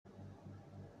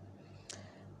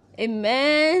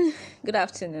Amen. Good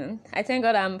afternoon. I thank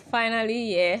God I'm finally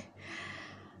here.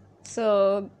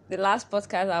 So the last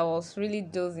podcast I was really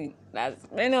dozing. That's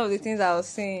many of the things I was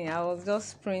saying. I was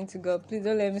just praying to God, please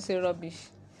don't let me say rubbish.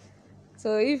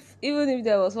 So even if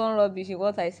there was one rubbish in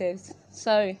what I said,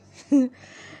 sorry.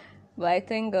 But I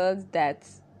thank God that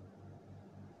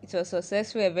it was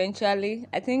successful eventually.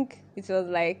 I think it was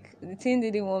like the team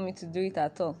didn't want me to do it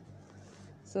at all.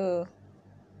 So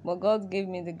but God gave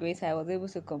me the grace. I was able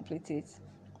to complete it.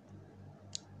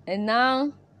 And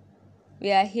now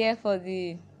we are here for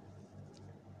the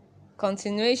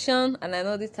continuation, and I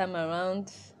know this time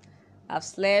around I've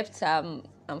slept, I'm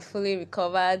fully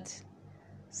recovered,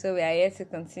 so we are here to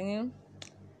continue.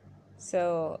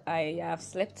 So I have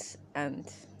slept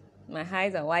and my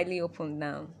eyes are widely open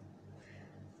now.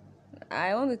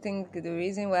 I want to think the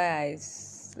reason why I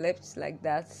slept like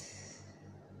that,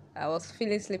 I was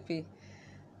feeling sleepy,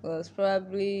 was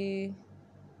probably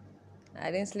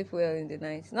I didn't sleep well in the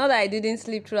night. Not that I didn't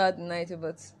sleep throughout the night,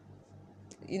 but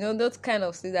those kind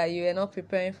of sleep that you are not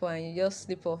preparing for and you just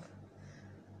sleep off.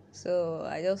 So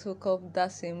I just woke up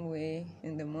that same way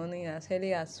in the morning as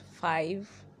early as 5.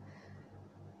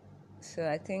 So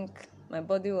I think my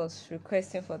body was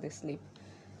requesting for the sleep.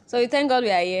 So we thank God we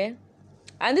are here.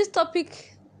 And this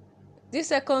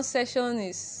second session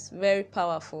is very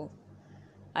powerful.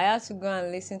 I had to go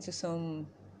and listen to some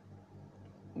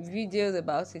videos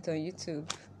about it on YouTube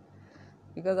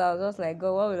because I was just like,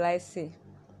 God, what will I say?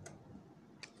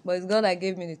 But it's God that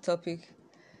gave me the topic.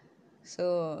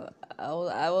 So I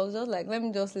was just like, let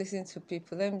me just listen to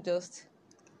people.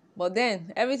 But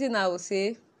then everything I will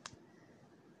say,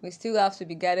 we still have to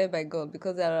be guided by God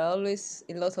because there are always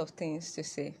a lot of things to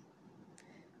say.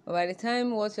 But by the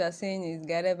time what you are saying is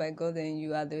guided by God, then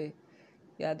you are the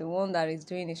one that is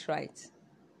doing it right.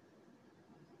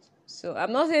 So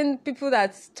I'm not saying people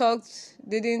that talked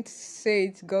didn't say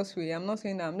it God's way. I'm not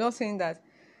saying that. I'm not saying that.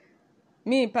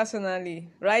 Me personally,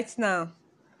 right now,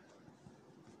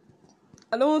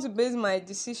 I don't want to base my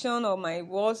decision or my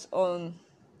words on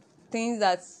things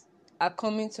that are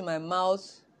coming to my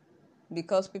mouth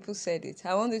because people said it.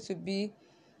 I want it to be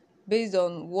based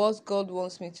on what God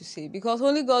wants me to say, because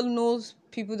only God knows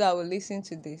people that will listen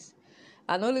to this,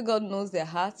 and only God knows their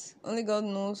hearts. Only God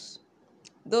knows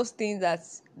those things that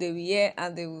they will hear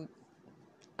and they will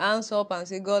answer up and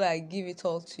say, God, I give it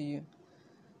all to you.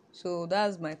 So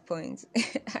that's my point.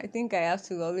 I think I have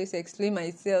to always explain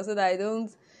myself so that I don't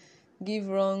give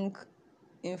wrong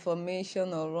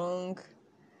information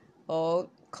or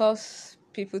cause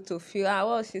people to feel,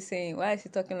 what is she saying? Why is she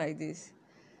talking like this?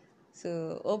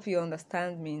 So hope you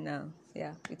understand me now.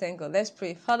 Yeah, we thank God. Let's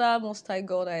pray. Father, Most High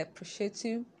God, I appreciate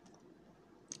you.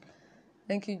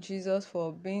 Thank you, Jesus,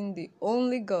 for being the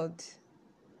only God.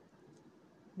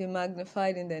 Be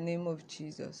magnified in the name of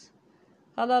Jesus.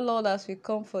 Father, Lord, as we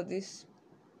come for this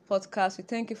podcast, we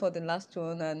thank you for the last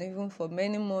one and even for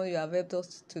many more you have helped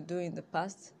us to do in the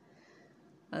past.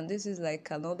 And this is like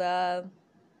another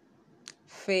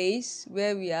phase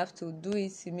where we have to do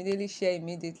it immediately, share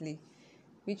immediately,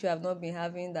 which we have not been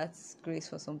having that grace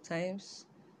for some times.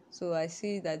 So I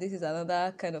see that this is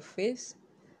another kind of phase,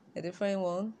 a different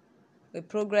one, a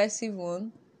progressive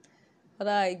one.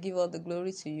 Father, I give all the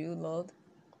glory to you, Lord.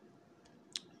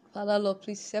 Father, Lord,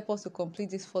 please help us to complete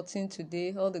this 14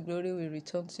 today. All the glory will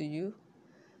return to you.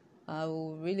 I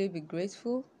will really be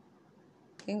grateful.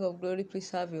 King of glory, please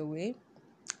have your way.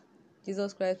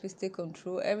 Jesus Christ, please take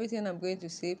control. Everything I'm going to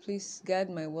say, please guide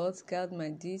my words, guide my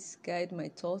deeds, guide my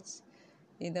thoughts.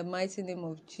 In the mighty name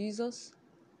of Jesus.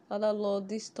 Father, Lord,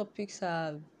 these topics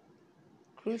are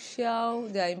crucial.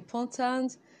 They are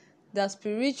important. They are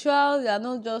spiritual. They are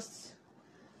not just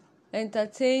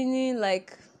entertaining,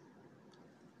 like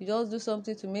you just do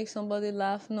something to make somebody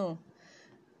laugh. No.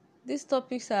 These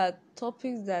topics are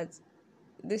topics that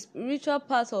the spiritual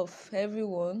part of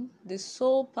everyone, the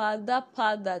soul part, that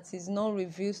part that is not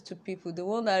revealed to people, the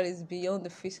one that is beyond the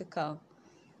physical.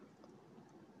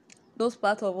 Those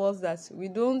parts of us that we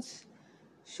don't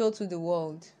show to the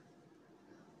world.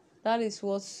 That is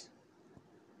what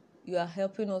you are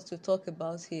helping us to talk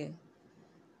about here.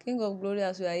 King of glory,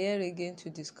 as we are here again to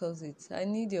discuss it, I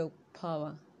need your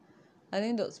power. I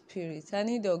need your spirit. I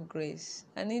need your grace.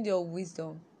 I need your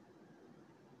wisdom.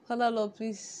 Father, Lord,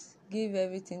 please give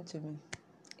everything to me.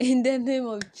 In the name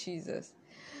of Jesus.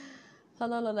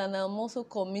 Father, Lord, and I'm also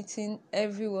committing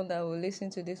everyone that will listen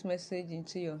to this message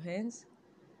into your hands.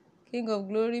 King of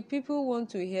glory, people want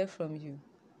to hear from you,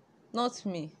 not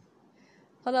me.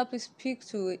 Father, please speak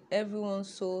to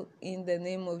everyone's soul in the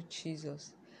name of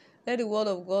Jesus. Let the word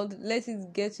of God, let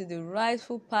it get to the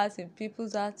rightful part in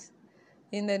people's hearts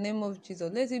in the name of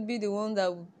Jesus. Let it be the one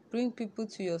that will bring people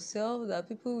to yourself, that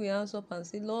people will answer up and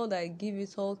say, Lord, I give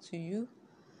it all to you.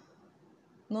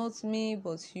 Not me,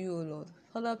 but you, O Lord.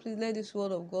 Father, please let this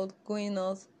word of God going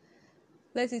out.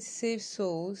 Let it save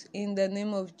souls in the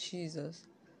name of Jesus.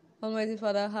 Almighty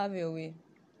Father, have your way.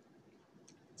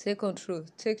 Take control.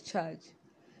 Take charge.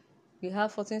 We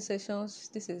have 14 sessions.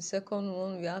 This is the second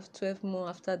one. We have 12 more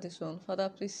after this one. Father,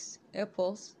 please help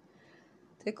us.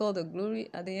 Take all the glory.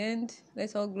 At the end,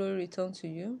 let all glory return to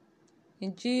you.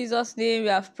 In Jesus' name we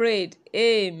have prayed.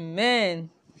 Amen.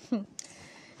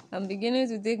 I'm beginning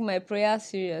to take my prayer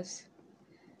serious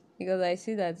because I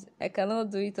see that I cannot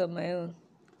do it on my own.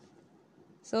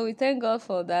 So we thank God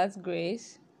for that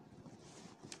grace.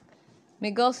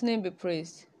 May God's name be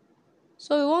praised.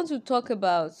 So we want to talk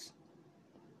about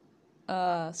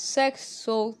sex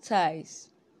soul ties.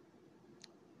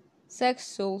 Sex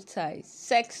soul ties.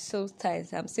 Sex soul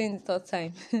ties. I'm saying the third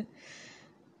time.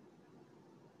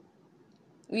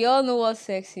 We all know what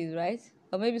sex is, right?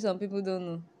 Or maybe some people don't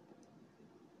know.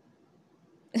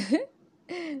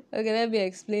 Okay, let me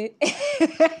explain.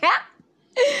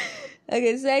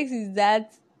 Okay, sex is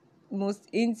that most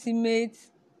intimate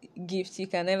gift you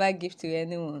can ever give to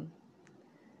anyone.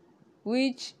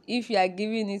 Which, if you are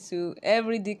giving it to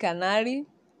every dick and Harry,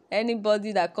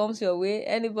 anybody that comes your way,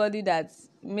 anybody that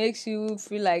makes you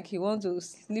feel like you want to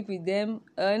sleep with them,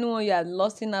 or anyone you are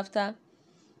lusting after,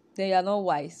 then you are not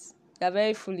wise. You are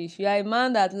very foolish. You are a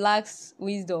man that lacks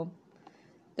wisdom.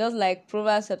 Just like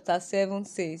Proverbs chapter 7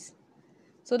 says.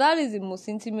 So that is the most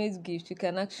intimate gift you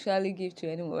can actually give to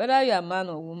anyone, whether you are a man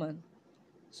or woman.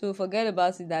 So forget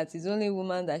about it that it's only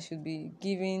women that should be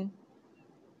giving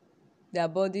their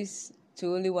bodies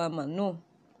to only one man. No.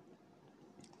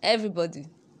 Everybody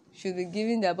should be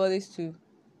giving their bodies to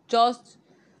just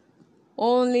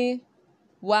only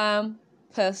one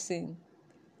person.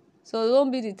 So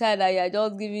don't be the type that you are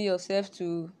just giving yourself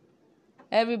to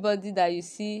everybody that you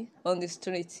see on the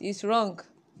street. It's wrong.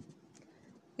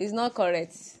 It's not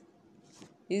correct.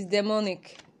 It's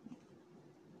demonic.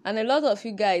 And a lot of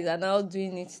you guys are now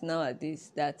doing it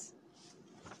nowadays, that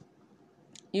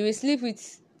you will sleep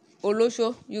with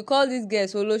Olosho. You call these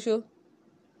girls Olosho.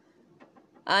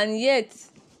 And yet,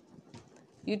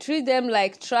 you treat them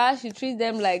like trash. You treat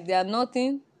them like they are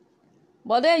nothing.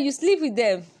 But then you sleep with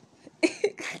them.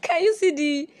 Can you see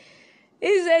the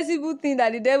insensible thing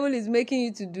that the devil is making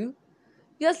you to do?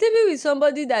 You're sleeping with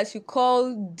somebody that you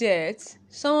call dirt.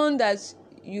 Someone that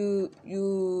you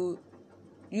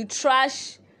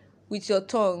trash with your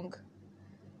tongue.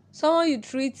 Someone you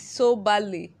treat so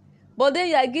badly. But then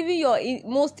you are giving your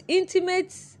most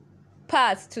intimate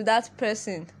part to that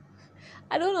person.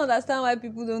 I don't understand why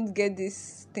people don't get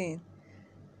this thing.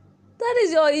 That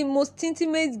is your most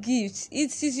intimate gift.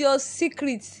 It is your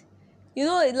secret. You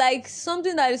know, like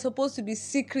something that is supposed to be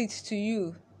secret to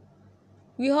you.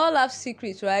 We all have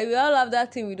secrets, right? We all have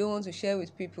that thing we don't want to share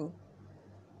with people.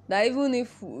 That even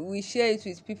if we share it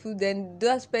with people, then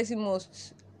that person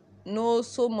must know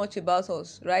so much about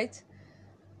us, right?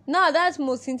 Now that's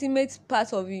most intimate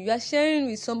part of you are sharing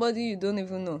with somebody you don't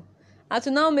even know. And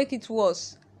to now make it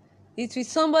worse, it's with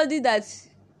somebody that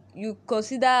you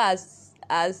consider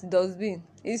as dustbin.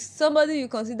 It's somebody you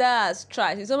consider as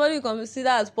trash. It's somebody you consider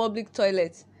as public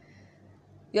toilet.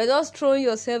 You're just throwing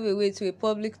yourself away to a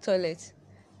public toilet.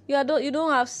 You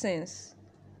don't have sense.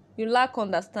 You lack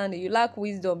understanding. You lack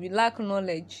wisdom. You lack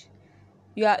knowledge.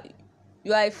 You are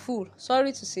a fool.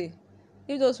 Sorry to say.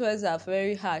 If those words are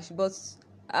very harsh, but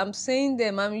I'm saying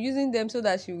them. I'm using them so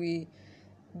that you will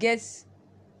get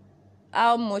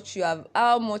how much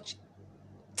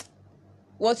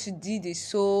what you did is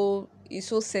so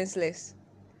senseless.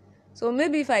 So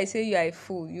maybe if I say you are a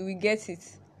fool, you will get it.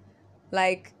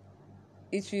 Like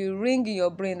it will ring in your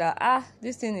brain that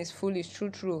this thing is foolish,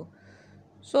 true.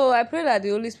 So I pray that the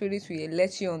Holy Spirit will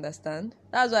let you understand.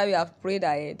 That's why we have prayed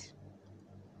ahead.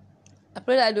 I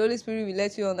pray that the Holy Spirit will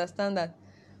let you understand that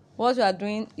what you are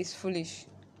doing is foolish.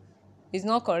 It's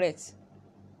not correct.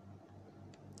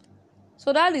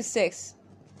 So that is sex.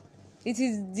 It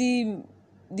is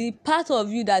the part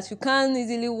of you that you can't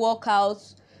easily walk out,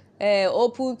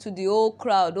 open to the whole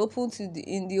crowd, open to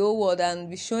in the whole world, and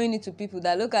be showing it to people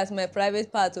that look at my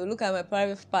private part or look at my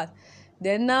private part.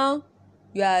 Then now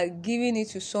you are giving it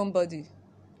to somebody.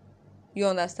 You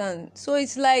understand? So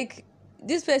it's like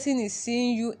this person is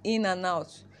seeing you in and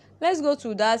out. Let's go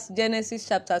to that Genesis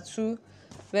chapter 2,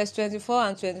 verse 24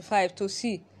 and 25 to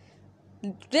see.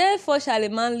 Therefore shall a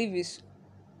man leave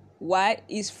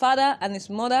his father and his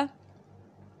mother,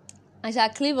 and shall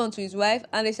cleave unto his wife,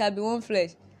 and they shall be one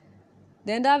flesh.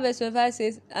 Then that verse 25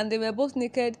 says, and they were both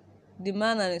naked, the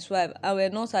man and his wife, and were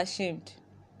not ashamed.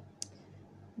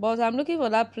 But I'm looking for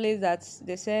that place that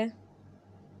they say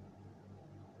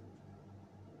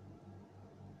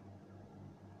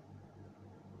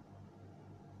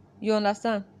you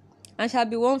understand, and shall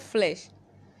be one flesh.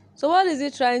 So what is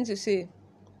it trying to say?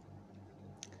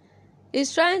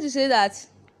 It's trying to say that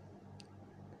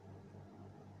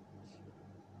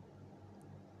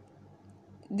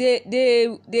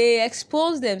they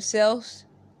expose themselves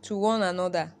to one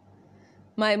another.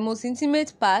 My most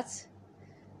intimate part,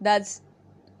 that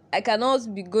I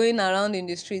cannot be going around in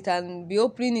the street and be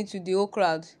opening it to the whole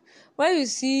crowd. When you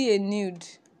see a nude,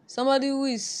 somebody who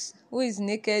is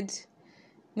naked,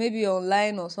 maybe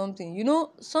online or something,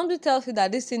 something tells you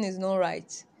that this thing is not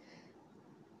right.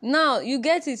 Now you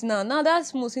get it. Now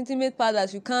that's most intimate part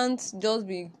that you can't just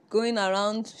be going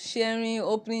around sharing,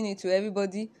 opening it to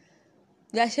everybody.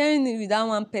 You are sharing it with that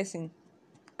one person,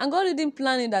 and God didn't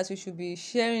plan it that you should be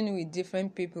sharing it with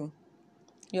different people.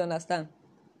 You understand?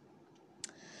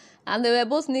 And they were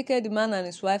both naked, the man and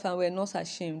his wife, and were not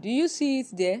ashamed. Do you see it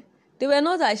there? They were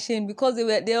not ashamed because they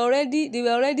were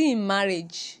already in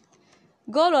marriage.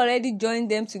 God already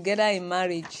joined them together in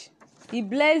marriage. He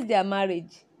blessed their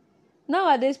marriage.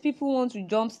 Nowadays, people want to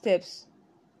jump steps.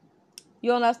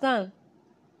 You understand?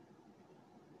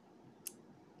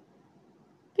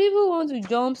 People want to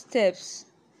jump steps.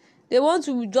 They want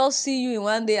to just see you in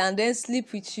one day and then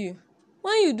sleep with you.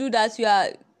 When you do that,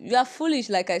 you are foolish,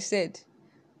 like I said.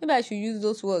 Maybe I should use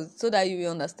those words so that you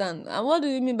will understand. And what do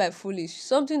you mean by foolish?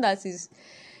 Something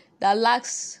that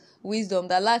lacks wisdom,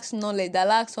 that lacks knowledge, that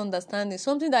lacks understanding.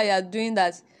 Something that you are doing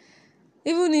that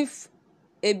even if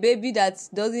a baby that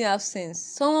doesn't have sense,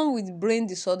 someone with brain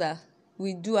disorder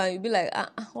will do, and you'll be like,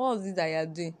 what is it that you are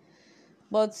doing?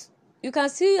 But you can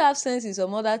still have sense in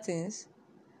some other things.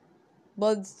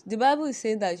 But the Bible is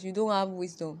saying that you don't have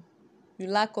wisdom, you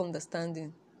lack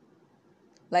understanding.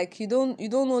 Like you don't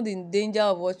know the danger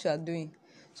of what you are doing.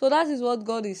 So that is what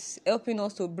God is helping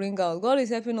us to bring out. God is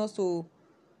helping us to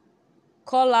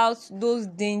call out those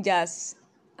dangers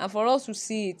and for us to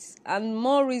see it, and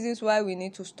more reasons why we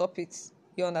need to stop it.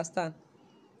 You understand?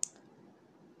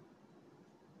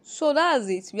 So that's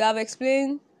it. We have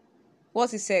explained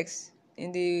what is sex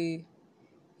in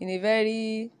a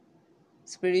very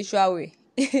spiritual way.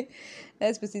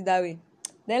 Let's put it that way.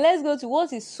 Then let's go to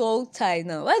what is soul tie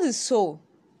now. What is soul?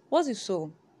 What is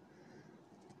soul?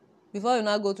 Before you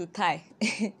now go to tie,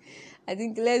 I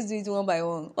think let's do it one by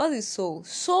one. What is soul?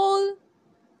 Soul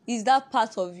is that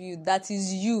part of you that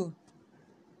is you.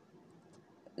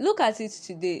 Look at it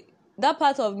today. That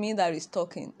part of me that is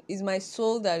talking is my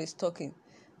soul that is talking.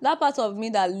 That part of me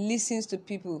that listens to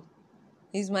people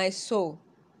is my soul.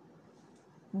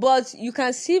 But you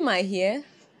can see my hair,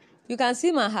 you can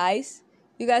see my eyes,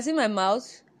 you can see my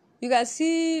mouth, you can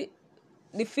see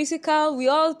the physical. We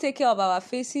all take care of our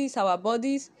faces, our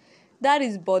bodies. That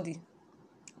is body.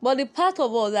 But the part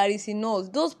of us that is in us,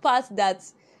 those parts that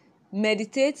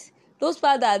meditate, those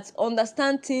parts that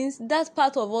understand things, that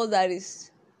part of us that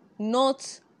is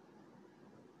not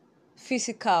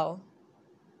physical.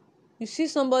 You see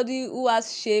somebody who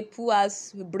has shape, who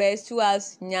has breast, who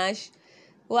has nyash,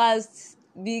 who has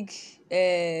big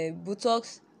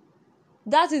buttocks.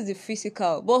 That is the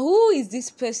physical. But who is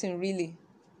this person really?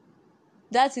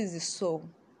 That is the soul.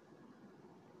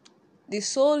 The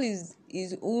soul is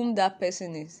whom that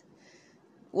person is.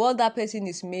 What that person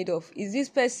is made of. Is this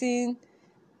person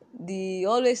the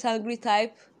always angry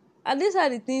type? And these are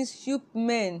the things you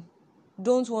men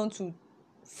don't want to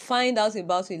find out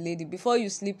about a lady before you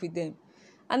sleep with them.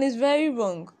 And it's very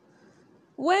wrong.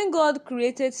 When God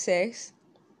created sex,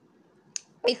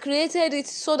 He created it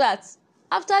so that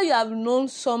after you have known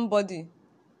somebody,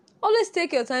 always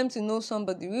take your time to know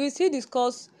somebody. We will still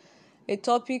discuss a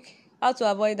topic, how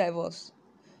to avoid divorce.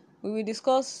 We will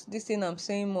discuss this thing I'm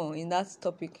saying more in that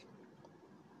topic.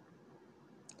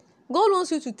 God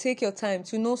wants you to take your time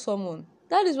to know someone.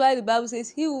 That is why the Bible says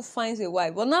he who finds a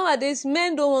wife. But nowadays,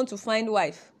 men don't want to find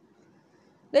wife.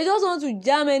 They just want to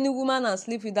jam any woman and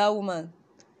sleep with that woman.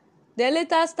 They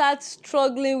later start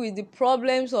struggling with the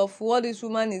problems of what this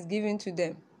woman is giving to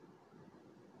them.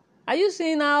 Are you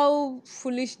seeing how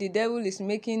foolish the devil is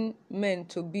making men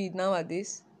to be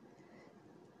nowadays?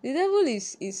 The devil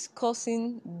is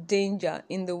causing danger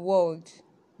in the world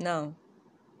now.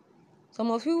 Some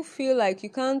of you feel like you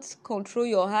can't control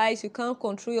your eyes, you can't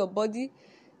control your body.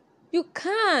 You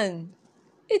can.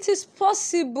 It is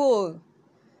possible.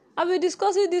 I've been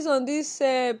discussing this on this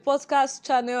podcast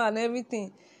channel and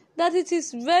everything. That it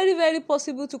is very, very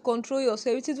possible to control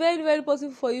yourself. It is very, very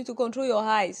possible for you to control your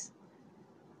eyes.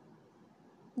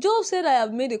 Job said, I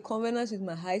have made a covenant with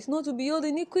my eyes not to behold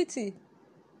iniquity.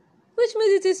 Which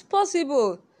means it is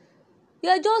possible.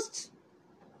 You're just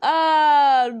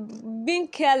being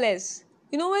careless.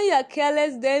 When you are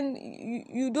careless, then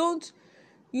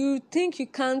you think you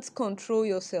can't control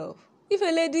yourself. If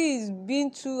a lady is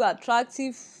being too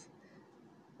attractive,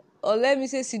 or let me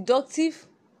say seductive,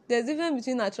 there's a difference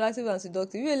between attractive and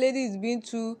seductive. If a lady is being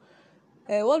too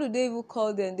what do they even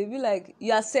call them? They be like,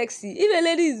 you are sexy. If a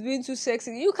lady is being too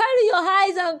sexy, you carry your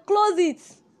eyes and close it.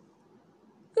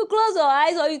 You close your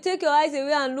eyes, or you take your eyes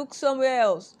away and look somewhere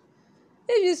else.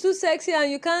 If she's too sexy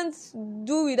and you can't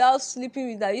do without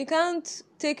sleeping with her, you can't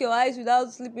take your eyes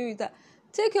without sleeping with her,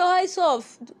 take your eyes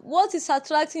off. What is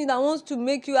attracting that wants to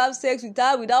make you have sex with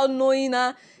her without knowing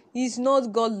her is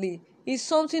not godly. It's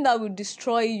something that will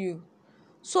destroy you.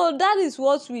 So that is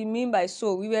what we mean by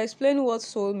soul. We were explaining what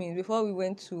soul means before we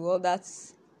went to all that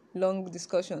long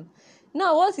discussion.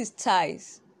 Now, what is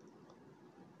ties?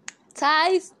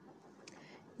 Ties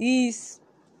is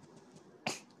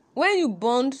when you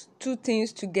bond two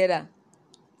things together.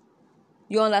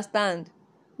 You understand?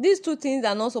 These two things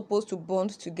are not supposed to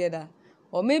bond together.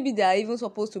 Or maybe they are even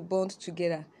supposed to bond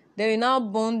together. They will now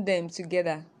bond them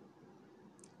together.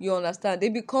 You understand? They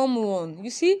become one.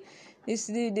 You see?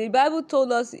 The Bible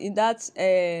told us in that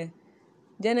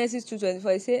Genesis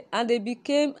 2:24, it says, and they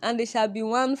became, and they shall be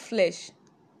one flesh.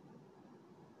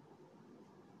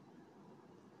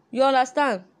 You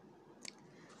understand?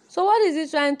 So what is it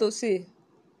trying to say?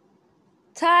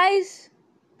 Ties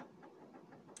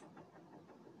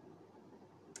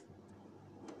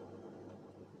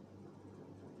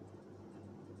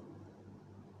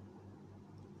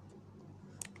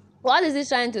what is it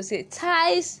trying to say?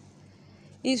 Ties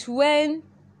is when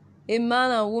a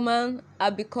man and woman are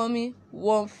becoming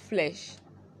one flesh.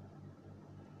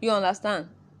 You understand?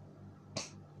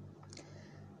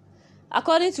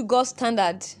 According to God's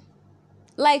standard,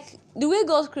 like the way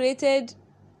God created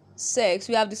sex,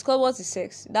 we have discovered what is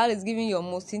sex. That is giving your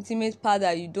most intimate part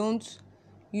that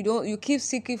you keep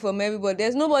secret from everybody.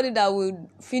 There's nobody that will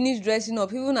finish dressing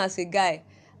up, even as a guy,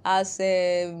 as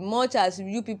much as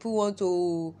you people want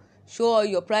to show all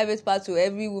your private part to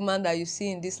every woman that you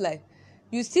see in this life.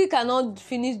 You still cannot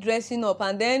finish dressing up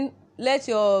and then let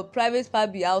your private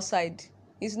part be outside.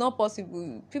 It's not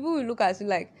possible. People will look at you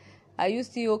like, are you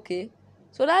still okay?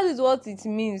 So that is what it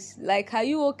means. Like, are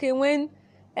you okay when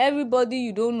everybody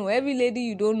you don't know, every lady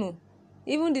you don't know,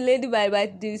 even the lady by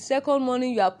the second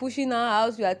morning, you are pushing her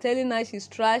out, you are telling her she's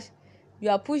trash, you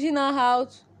are pushing her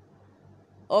out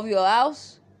of your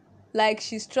house like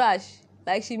she's trash,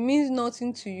 like she means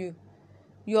nothing to you.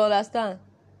 You understand?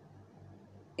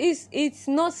 It's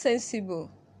not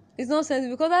sensible. It's not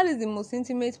sensible because that is the most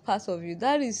intimate part of you.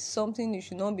 That is something you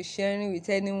should not be sharing with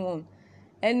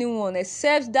anyone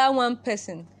except that one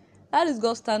person. That is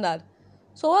God's standard.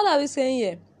 So what are we saying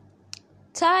here?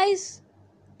 Ties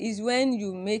is when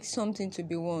you make something to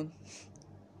be one.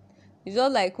 It's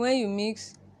just like when you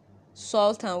mix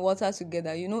salt and water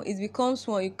together, it becomes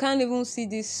one. You can't even see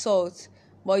this salt,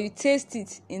 but you taste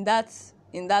it in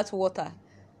that water.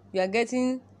 You are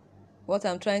getting what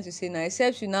I'm trying to say now,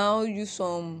 except you now use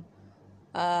some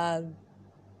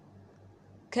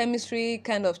chemistry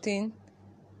kind of thing,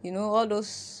 all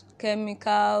those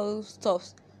chemical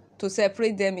stuffs to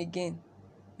separate them again.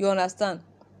 You understand?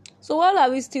 So what are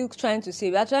we still trying to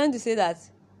say? We are trying to say that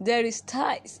there is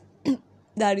ties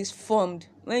that is formed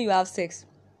when you have sex,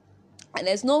 and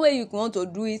there's no way you want to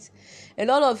do it. A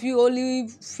lot of you only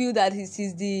feel that it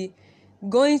is the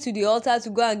going to the altar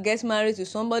to go and get married to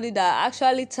somebody that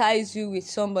actually ties you with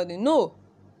somebody. No,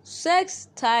 sex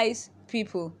ties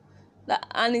people,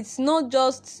 and it's not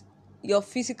just your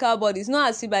physical body. It's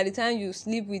not as if by the time you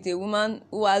sleep with a woman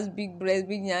who has big breasts,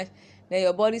 big nyash, then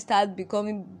your body starts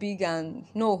becoming big. And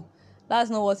no, that's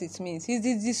not what it means. It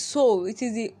is the soul. It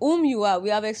is the whom you are. We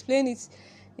have explained it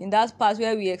in that part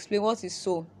where we explain what is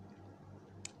soul.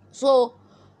 So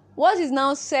what is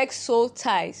now sex soul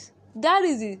ties? That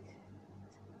is the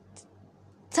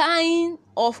tying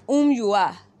of whom you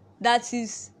are. That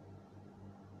is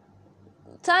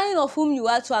tying of whom you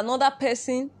are to another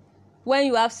person when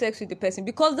you have sex with the person,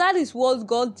 because that is what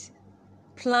God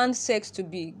planned sex to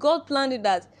be. God planned it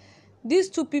that these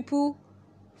two people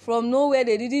from nowhere,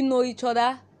 they didn't know each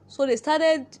other, so they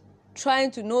started trying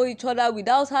to know each other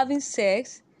without having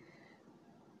sex.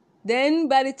 Then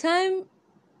by the time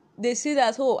they see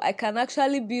that, oh, I can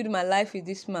actually build my life with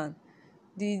this man,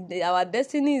 our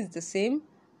destiny is the same,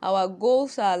 our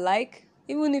goals are alike,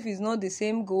 even if it's not the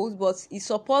same goals, but it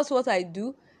supports what I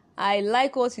do, I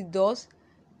like what it does.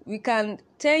 We can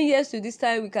 10 years to this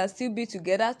time, we can still be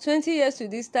together. 20 years to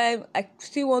this time, I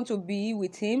still want to be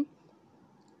with him.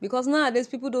 Because nowadays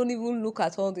people don't even look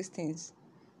at all these things.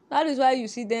 That is why you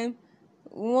see them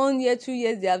 1 year, 2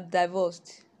 years, they have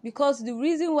divorced, because the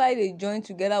reason why they joined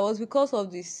together was because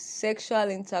of the sexual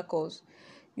intercourse.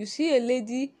 You see a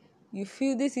lady, you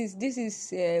feel this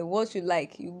is what you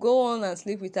like, you go on and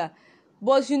sleep with her,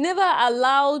 but you never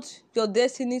allowed your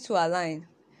destiny to align.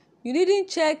 You didn't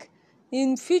check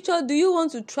in future, do you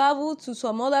want to travel to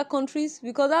some other countries?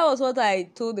 Because that was what I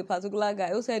told the particular guy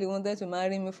who said he wanted to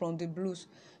marry me from the blues.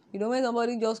 You know, when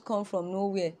somebody just come from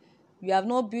nowhere, you have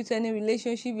not built any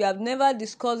relationship, you have never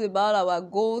discussed about our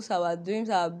goals, our dreams,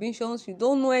 our ambitions, you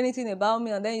don't know anything about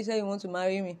me, and then you say you want to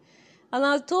marry me. And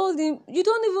I told him, you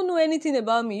don't even know anything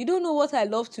about me. You don't know what I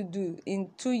love to do in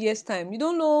 2 years' time. You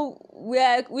don't know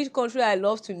which country I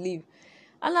love to live.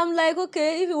 And I'm like,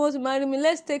 okay, if you want to marry me,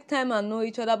 let's take time and know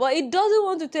each other. But he doesn't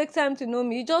want to take time to know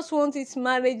me. He just wants his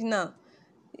marriage now.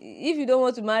 If you don't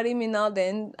want to marry me now,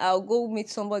 then I'll go meet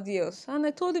somebody else. And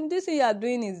I told him, this thing you are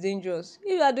doing is dangerous.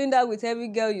 If you are doing that with every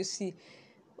girl you see,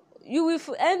 you will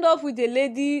end up with a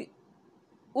lady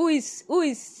who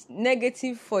is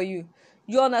negative for you.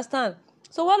 You understand?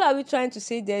 So what are we trying to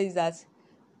say there is that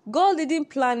God didn't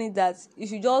plan it that you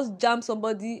should just jam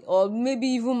somebody or maybe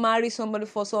even marry somebody.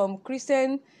 For some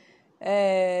Christian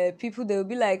people, they will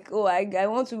be like, oh, I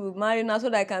want to marry now so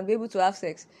that I can be able to have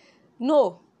sex.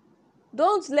 No,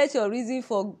 don't let your reason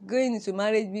for going into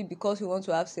marriage be because you want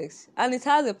to have sex. And it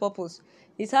has a purpose.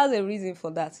 It has a reason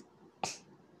for that.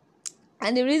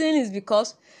 And the reason is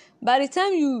because by the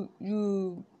time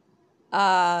you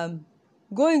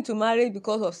go into marriage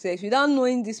because of sex without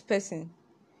knowing this person,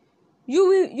 you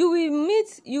will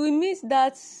meet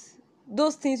that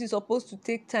those things you're supposed to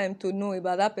take time to know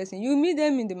about that person. You meet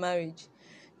them in the marriage.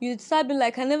 You start being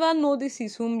like, I never know this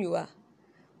is whom you are.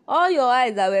 All your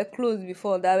eyes that were closed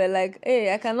before, that were like,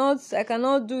 hey, I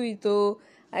cannot do it, oh,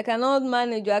 I cannot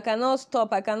manage, I cannot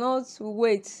stop, I cannot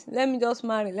wait, let me just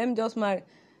marry.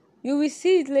 You will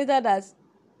see it later that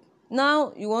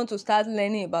now you want to start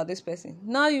learning about this person.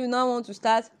 Now you want to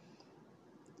start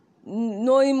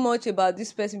knowing much about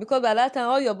this person, because by that time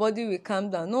all your body will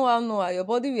calm down. No, your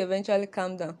body will eventually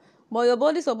calm down, but your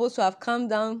body is supposed to have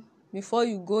calmed down before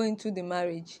you go into the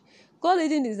marriage. God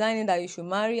didn't design it that you should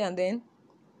marry and then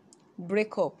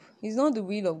break up. It's not the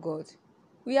will of God.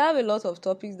 We have a lot of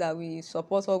topics that we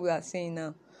support what we are saying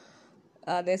now.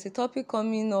 There's a topic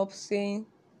coming up saying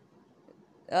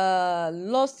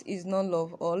lust is not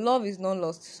love, or love is not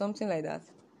lust, something like that,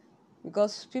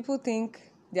 because people think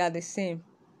they are the same.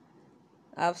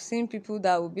 I've seen people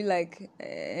that will be like,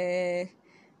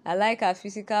 I like her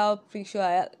physical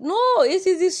picture. No, it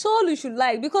is the soul you should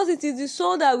like, because it is the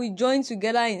soul that we join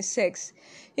together in sex.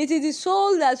 It is the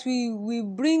soul that we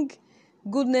bring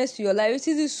goodness to your life. It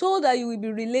is the soul that you will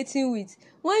be relating with.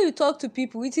 When you talk to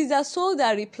people, it is the soul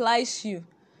that replies you.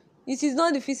 It is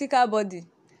not the physical body.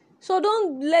 So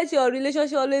don't let your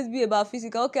relationship always be about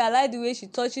physical. Okay, I like the way she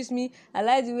touches me. I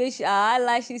like the way her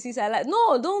eyelashes is.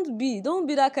 No, don't be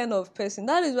that kind of person.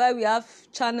 That is why we have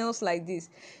channels like this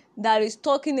that is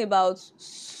talking about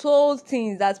soul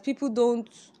things that people don't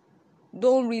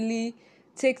really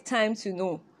take time to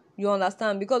know. You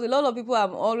understand? Because a lot of people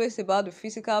are always about the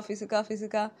physical.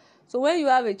 So when you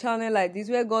have a channel like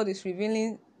this where God is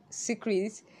revealing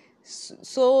secrets,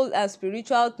 soul and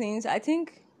spiritual things, I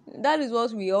think that is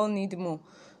what we all need more.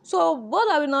 So what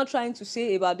are we now trying to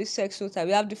say about this sexual type?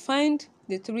 We have defined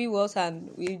the three words and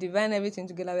we define everything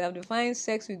together. We have defined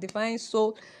sex, we define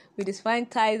soul, we define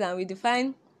ties, and we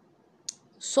define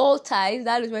soul ties.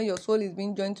 That is when your soul is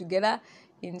being joined together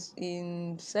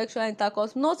in sexual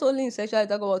intercourse. Not only in sexual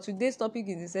intercourse, but today's topic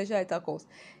is in sexual intercourse.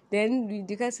 Then we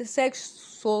declare sex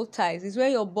soul ties. It's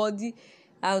when your body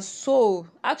and soul,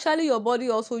 actually your body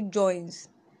also joins.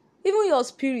 Even your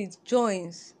spirit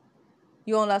joins.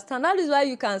 You understand? That is why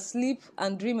you can sleep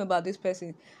and dream about this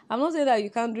person. I'm not saying that you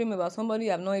can't dream about somebody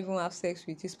you have not even had sex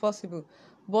with. It's possible.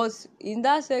 But in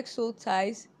that sexual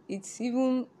ties, it's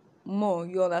even more.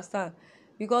 You understand?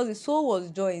 Because the soul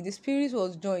was joined, the spirit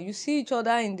was joined. You see each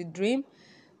other in the dream.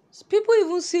 People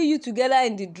even see you together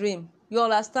in the dream. You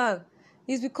understand?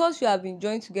 It's because you have been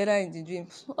joined together in the dream.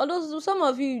 Although some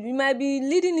of you might be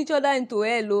leading each other into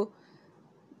hell,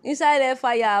 inside a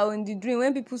fire or in the dream.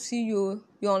 When people see you,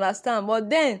 you understand. But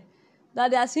then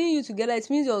that they are seeing you together, it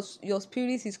means your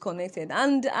spirit is connected.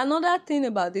 And another thing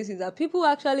about this is that people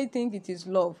actually think it is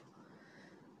love,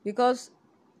 because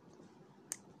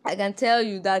I can tell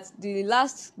you that the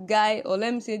last guy, or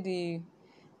let me say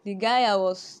the guy I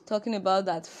was talking about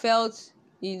that felt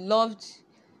he loved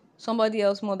somebody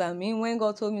else more than me, when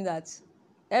God told me that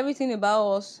everything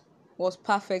about us was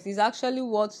perfect, is actually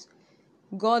what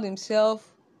God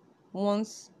himself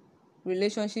wants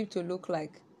relationship to look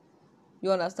like.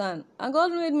 You understand? And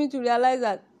God made me to realize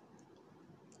that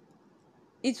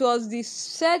it was the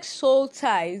sex soul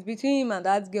ties between him and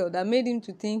that girl that made him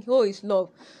to think, oh, it's love.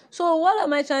 So what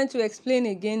am I trying to explain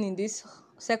again in this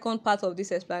second part of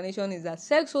this explanation is that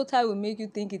sex soul tie will make you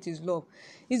think it is love.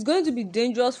 It's going to be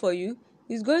dangerous for you.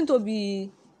 It's going to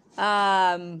be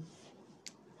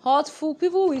hurtful.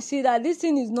 People will see that this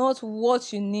thing is not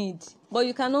what you need, but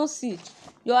you cannot see.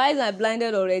 Your eyes are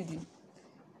blinded already.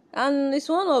 And it's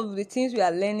one of the things we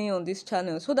are learning on this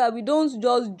channel, so that we don't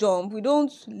just jump, we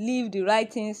don't leave the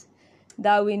right things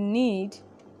that we need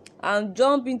and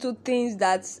jump into things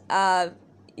that are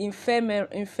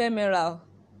ephemeral,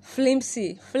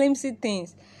 flimsy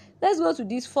things. Let's go to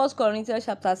this 1 Corinthians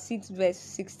chapter 6 verse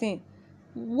 16.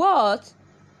 What?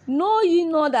 Know ye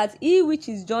not that he which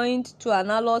is joined to an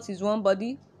harlot is one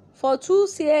body? For two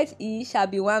saith he shall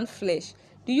be one flesh.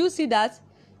 Do you see that?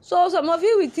 So some of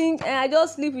you will think, I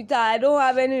just sleep with her, I don't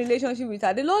have any relationship with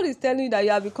her. The Lord is telling you that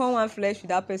you have become one flesh with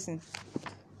that person.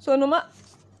 So no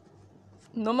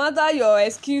matter your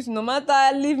excuse, no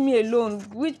matter leave me alone,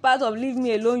 which part of leave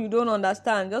me alone you don't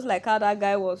understand, just like how that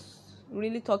guy was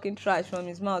really talking trash from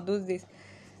his mouth those days.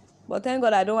 But thank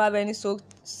God I don't have any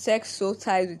sex soul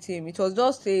ties with him. It was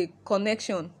just a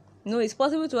connection. It's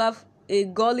possible to have a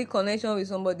godly connection with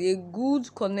somebody, a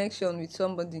good connection with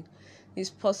somebody.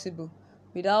 It's possible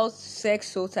without sex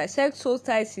soul ties. Sex soul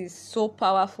ties is so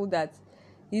powerful that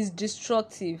it's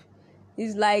destructive.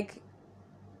 It's like,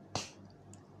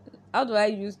 how do I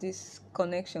use this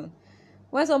connection?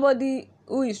 When somebody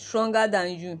who is stronger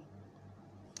than you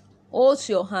holds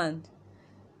your hand,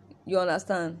 you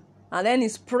understand, and then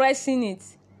is pressing it,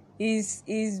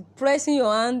 is pressing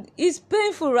your hand, it's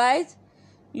painful, right?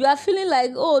 You are feeling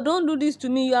like, oh, don't do this to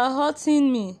me, you are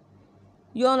hurting me.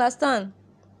 You understand?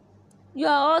 You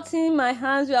are hurting my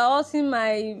hands, you are hurting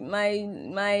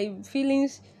my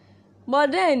feelings,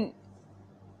 but then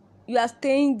you are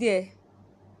staying there.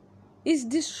 It's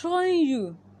destroying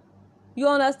you. You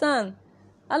understand?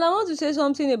 And I want to say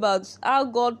something about how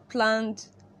God planned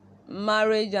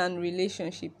marriage and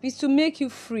relationship. It's to make you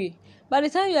free. By the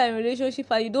time you are in a relationship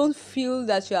and you don't feel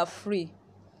that you are free,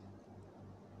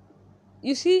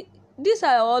 you see, these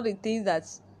are all the things that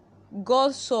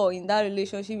God saw in that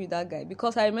relationship with that guy.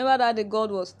 Because I remember that day God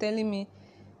was telling me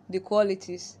the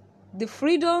qualities. The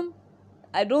freedom,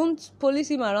 I don't police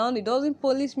him around, he doesn't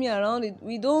police me around.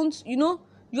 We don't,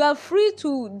 you are free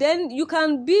to, then you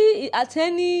can be at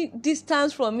any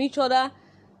distance from each other,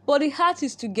 but the heart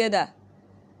is together.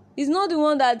 It's not the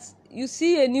one that you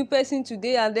see a new person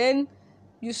today and then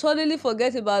you suddenly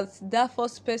forget about that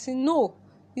first person. No,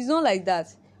 it's not like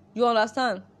that. You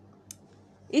understand?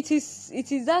 It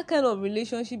is that kind of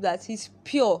relationship that is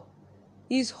pure,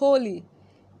 is holy,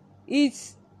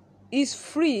 it's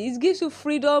free. It gives you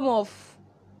freedom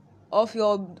of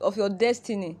your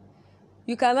destiny.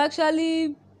 You can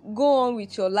actually go on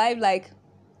with your life. Like,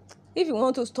 if you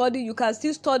want to study, you can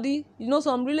still study.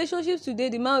 Some relationships today,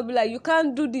 the man will be like, you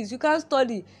can't do this, you can't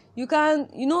study, you can't,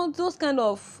 those kind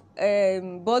of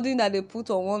burden that they put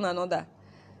on one another.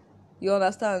 You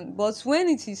understand? But when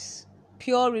it is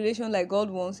pure relation like God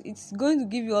wants, it's going to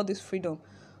give you all this freedom.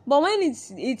 But when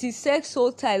it is sex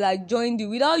soul tie that joined you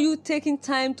without you taking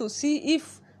time to see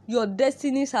if your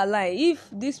destinies align, if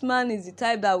this man is the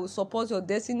type that will support your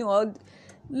destiny, or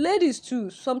ladies too,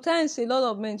 sometimes a lot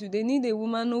of men too, they need a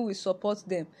woman who will support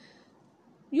them.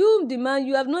 You, the man,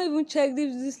 you have not even checked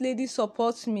if this lady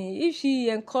supports me, if she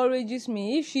encourages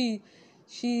me, if she's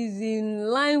in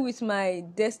line with my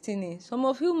destiny. Some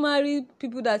of you marry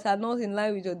people that are not in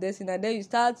line with your destiny, and then you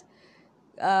start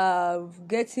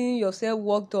getting yourself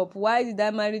worked up. Why did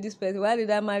I marry this person? Why did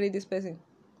I marry this person?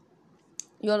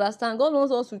 You understand? God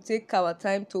wants us to take our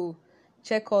time to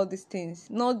check all these things,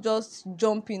 not just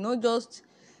jumping, not just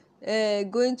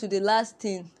going to the last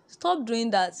thing. Stop doing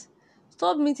that.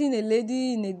 Stop meeting a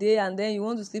lady in a day and then you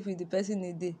want to sleep with the person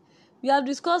in a day. We have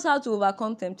discussed how to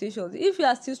overcome temptations. If you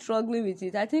are still struggling with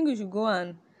it, I think you should go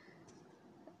and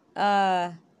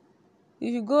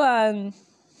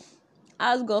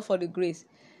ask God for the grace.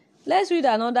 Let's read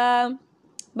another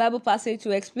Bible passage to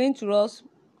explain to us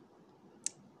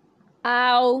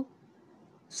how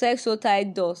sex soul tie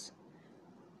does.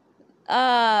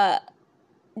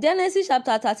 Genesis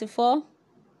chapter 34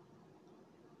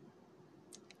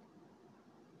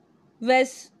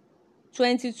 verse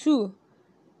 22.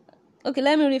 Okay,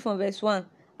 let me read from verse 1.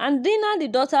 And Dinah, the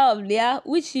daughter of Leah,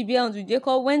 which she bare unto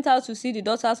Jacob, went out to see the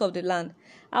daughters of the land.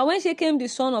 And when Shechem, the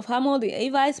son of Hamor the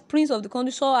Hivite, prince of the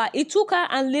country, saw her, he took her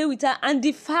and lay with her and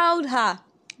defiled her.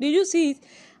 Did you see it?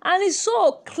 And his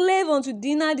soul clave unto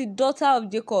Dinah, the daughter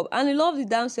of Jacob, and he loved the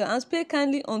damsel, and spake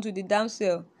kindly unto the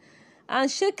damsel. And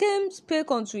Shechem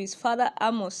spake unto his father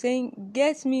Hamor, saying,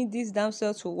 Get me this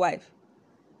damsel to wife.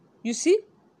 You see?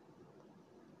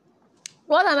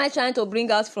 What am I trying to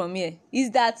bring out from here?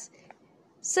 Is that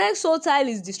sex so tile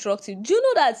is destructive. Do you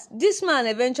know that this man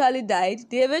eventually died?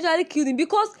 They eventually killed him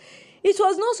because it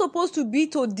was not supposed to be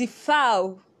to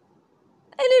defile.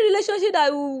 Any relationship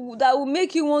that will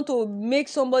make you want to make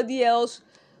somebody else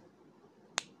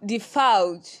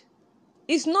defiled,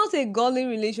 it's not a godly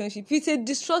relationship. It's a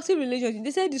destructive relationship.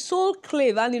 They said the soul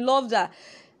clave and he loved her.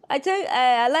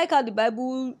 I like how the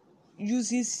Bible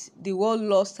uses the word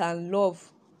lust and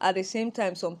love at the same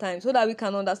time sometimes, so that we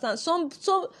can understand.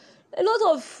 A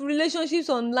lot of relationships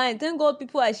online, thank God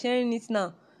people are sharing it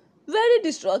now. Very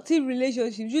destructive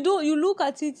relationships. You look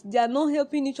at it, they are not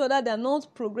helping each other, they are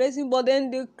not progressing, but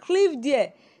then they cleave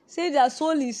there, say their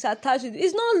soul is attached.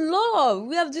 It's not love.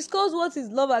 We have discussed what is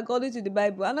love according to the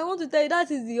Bible, and I want to tell you that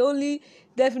is the only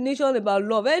definition about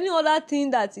love. Any other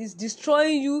thing that is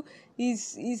destroying you,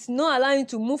 is not allowing you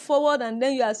to move forward, and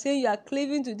then you are saying you are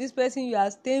cleaving to this person, you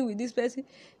are staying with this person,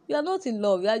 you are not in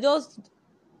love. You are just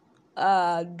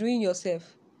doing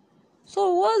yourself.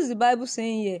 So what's the Bible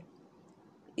saying here?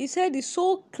 He said the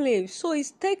soul clave. So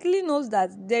it's telling us that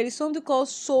there is something called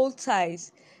soul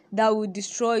ties that will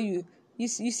destroy you. You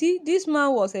see, this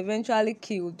man was eventually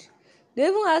killed. They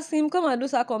even asked him, come and do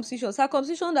circumcision.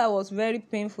 Circumcision that was very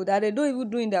painful, that they don't even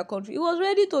do in their country. He was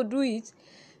ready to do it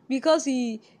because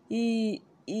he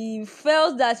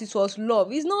felt that it was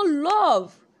love. It's not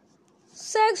love.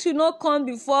 Sex should not come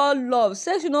before love.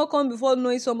 Sex should not come before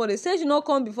knowing somebody. Sex should not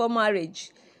come before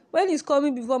marriage. When it's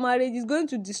coming before marriage, it's going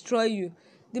to destroy you.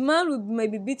 The man may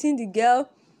be beating the girl.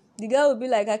 The girl will be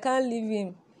like, I can't leave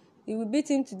him. He will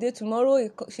beat him today. Tomorrow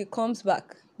she comes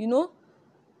back. You know?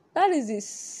 That is the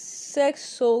sex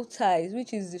soul ties,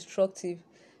 which is destructive.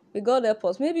 May God help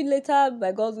us. Maybe later,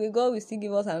 by God's way, God will still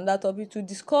give us another topic to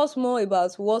discuss more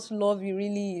about what love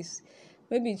really is.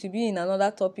 Maybe it will be in another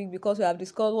topic because we have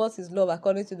discussed what is love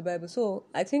according to the Bible. So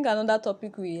I think another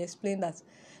topic will explain that.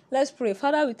 Let's pray.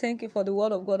 Father, we thank you for the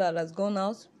word of God that has gone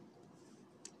out.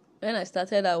 When I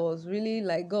started, I was really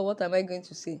like, God, what am I going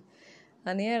to say?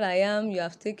 And here I am. You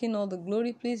have taken all the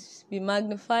glory. Please be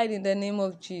magnified in the name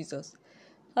of Jesus.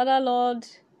 Father, Lord,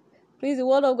 please, the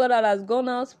word of God that has gone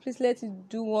out, please let it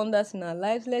do wonders in our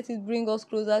lives. Let it bring us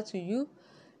closer to you.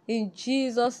 In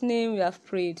Jesus' name we have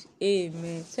prayed.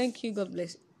 Amen. Thank you. God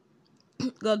bless.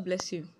 God bless you.